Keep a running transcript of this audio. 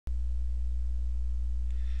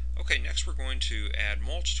Okay, next we're going to add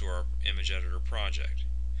mulch to our image editor project.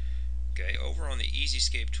 Okay, over on the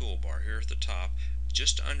EasyScape toolbar here at the top,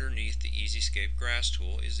 just underneath the EasyScape grass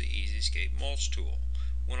tool is the EasyScape mulch tool.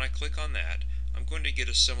 When I click on that, I'm going to get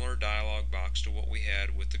a similar dialog box to what we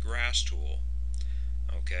had with the grass tool.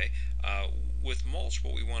 Okay, uh, with mulch,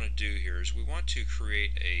 what we want to do here is we want to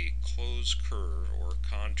create a closed curve or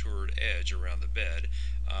contoured edge around the bed,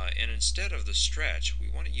 and instead of the stretch,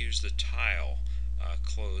 we want to use the tile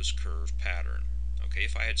closed curve pattern. Okay,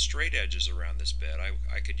 if I had straight edges around this bed,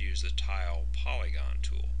 I could use the tile polygon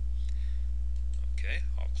tool. Okay,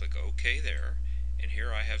 I'll click OK there, and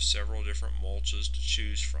here I have several different mulches to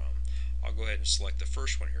choose from. I'll go ahead and select the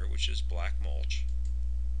first one here, which is black mulch.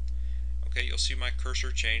 Okay, you'll see my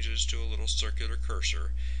cursor changes to a little circular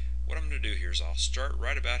cursor. What I'm going to do here is I'll start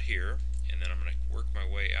right about here, and then I'm going to work my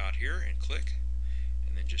way out here and click,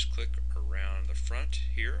 and then just click around the front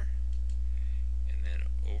here, and then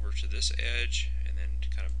over to this edge, and then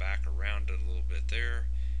kind of back around it a little bit there,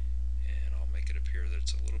 and I'll make it appear that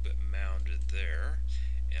it's a little bit mounded there,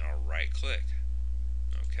 and I'll right click.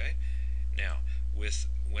 Okay, now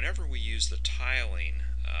whenever we use the tiling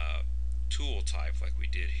tool type like we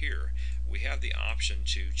did here, we have the option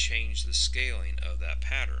to change the scaling of that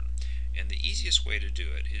pattern, and the easiest way to do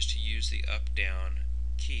it is to use the up down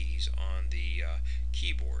keys on the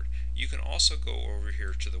keyboard. You can also go over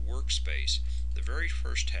here to the workspace. The very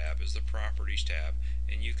first tab is the properties tab,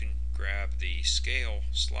 and you can grab the scale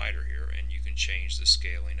slider here and you can change the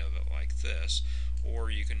scaling of it like this, or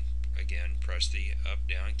you can again press the up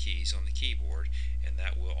down keys on the keyboard and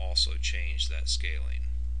that will also change that scaling.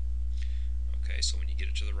 Okay, so when you get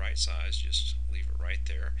it to the right size, just leave it right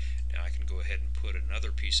there. Now I can go ahead and put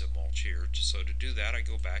another piece of mulch here. So to do that, I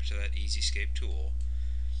go back to that EasyScape tool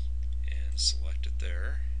and select it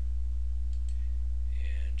there,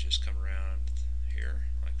 and just come around here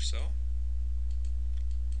like so.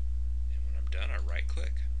 And when I'm done, I right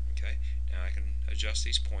click. Okay, now I can adjust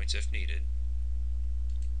these points if needed.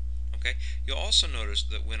 Okay, you'll also notice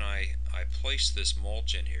that when I place this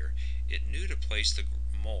mulch in here, it knew to place the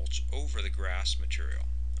mulch over the grass material.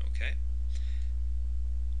 Okay.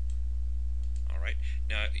 Alright,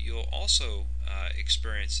 now you'll also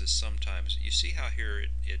experience this sometimes. You see how here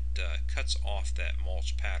it cuts off that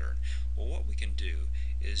mulch pattern. Well, what we can do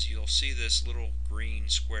is you'll see this little green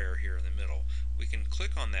square here in the middle. We can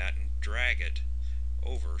click on that and drag it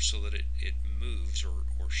over so that it moves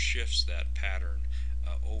or shifts that pattern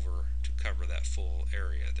over to cover that full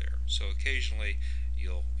area there. So occasionally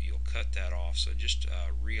you'll cut that off, so just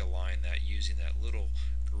realign that using that little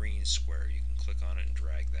green square. You can click on it and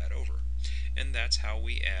drag that over. And that's how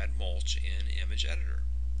we add mulch in Image Editor.